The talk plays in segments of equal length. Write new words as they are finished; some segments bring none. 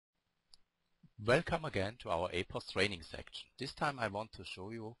Welcome again to our APOSS training section. This time I want to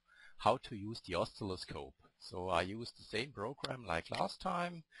show you how to use the oscilloscope. So I used the same program like last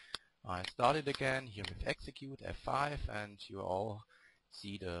time. I started again here with execute F5 and you all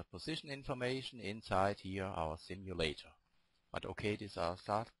see the position information inside here our simulator. But okay, these are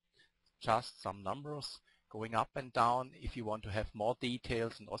just some numbers going up and down. If you want to have more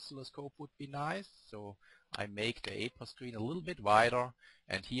details, an oscilloscope would be nice. So I make the APOSS screen a little bit wider,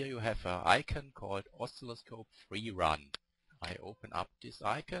 and here you have an icon called Oscilloscope Free Run. I open up this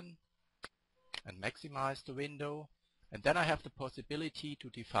icon and maximize the window, and then I have the possibility to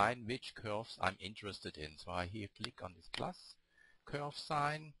define which curves I'm interested in. So I here click on this plus curve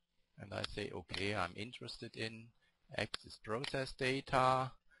sign and I say okay, I'm interested in axis process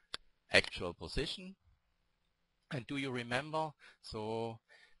data, actual position. And do you remember, so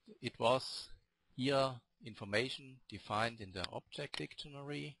it was here information defined in the object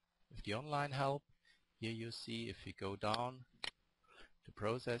dictionary with the online help. Here you see if we go down to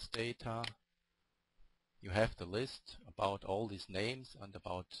process data, you have the list about all these names and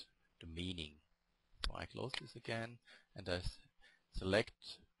about the meaning. So I close this again and I select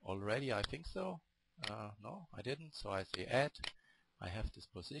already, I think so. No, I didn't, so I say add. I have this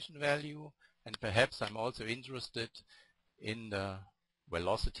position value, and perhaps I'm also interested in the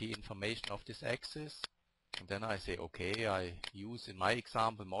velocity information of this axis. And then I say okay, I use in my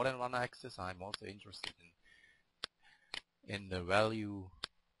example more than one axis. I'm also interested in the value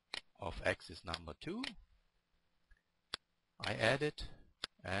of axis number 2. I add it,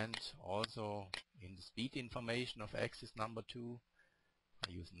 and also in the speed information of axis number 2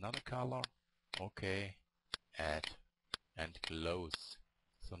 I use another color. Okay, add and close.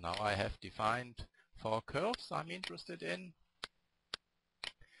 So now I have defined 4 curves I'm interested in.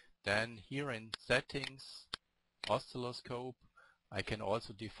 Then here in settings, oscilloscope, I can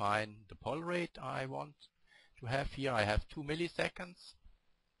also define the poll rate I want to have here. I have 2 milliseconds,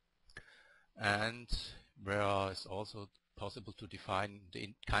 and where is also possible to define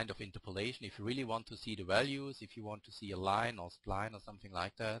the kind of interpolation. If you really want to see the values, if you want to see a line or spline or something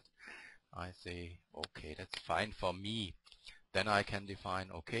like that, I say okay, that's fine for me. Then I can define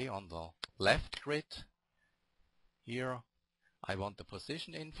okay, on the left grid here I want the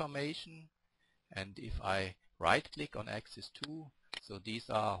position information, and if I right click on axis 2, so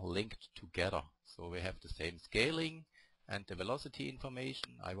these are linked together. So we have the same scaling, and the velocity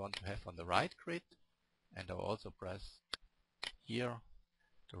information I want to have on the right grid, and I'll also press here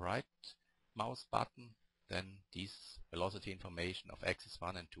the right mouse button, then this velocity information of axis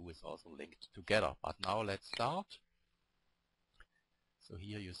 1 and 2 is also linked together. But now let's start. So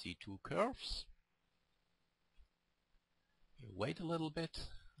here you see 2 curves. You wait a little bit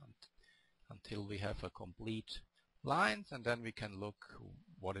until we have a complete lines, and then we can look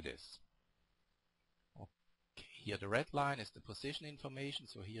what it is. Okay, here the red line is the position information.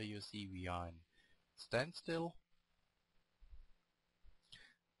 So here you see we are in standstill.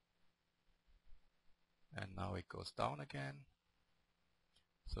 And now it goes down again.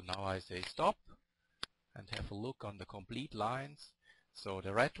 So now I say stop and have a look on the complete lines. So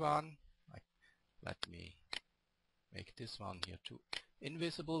the red one, let me make this one here too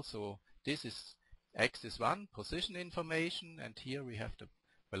invisible. So this is axis 1 position information, and here we have the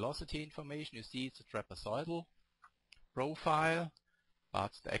velocity information. You see it's a trapezoidal profile,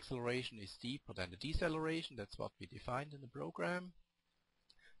 but the acceleration is steeper than the deceleration. That's what we defined in the program.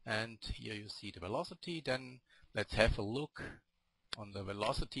 And here you see the velocity. Then let's have a look on the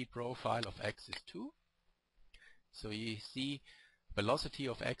velocity profile of axis 2. So you see velocity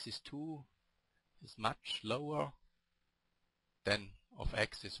of axis 2 is much lower than of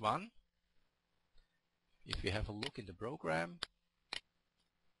axis 1. If we have a look in the program,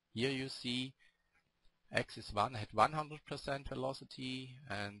 here you see axis 1 had 100% velocity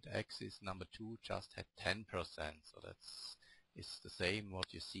and axis number 2 just had 10%. So that's the same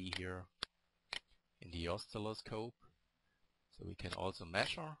what you see here in the oscilloscope. So we can also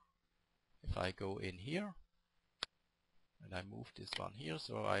measure. If I go in here and I move this one here,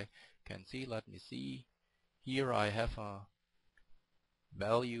 so I can see, let me see, here I have a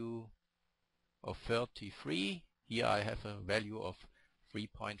value of 33. Here I have a value of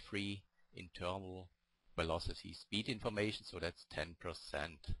 3.3 internal velocity speed information, so that's 10%.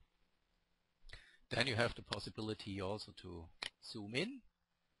 Then you have the possibility also to zoom in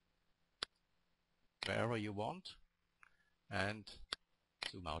wherever you want and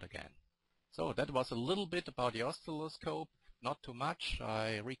zoom out again. So that was a little bit about the oscilloscope, not too much.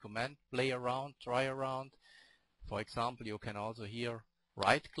 I recommend play around, try around. For example, you can also here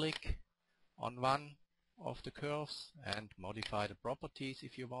right click on one of the curves and modify the properties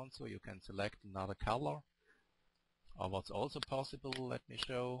if you want. So you can select another color. Or what's also possible, let me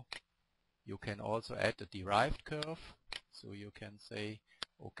show, you can also add a derived curve. So you can say,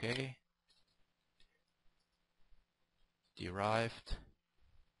 okay, derived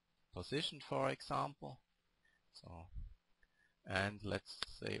position, for example. So, and let's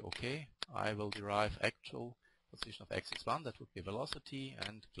say, okay, I will derive actual position of x is 1, that would be velocity,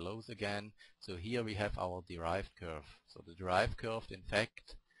 and close again. So here we have our derived curve. So the derived curve, in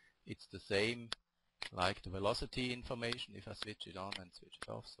fact, it's the same like the velocity information if I switch it on and switch it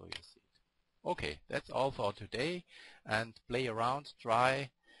off, so you see it. Okay, that's all for today, and play around, try,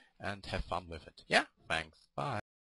 and have fun with it. Yeah, thanks, bye.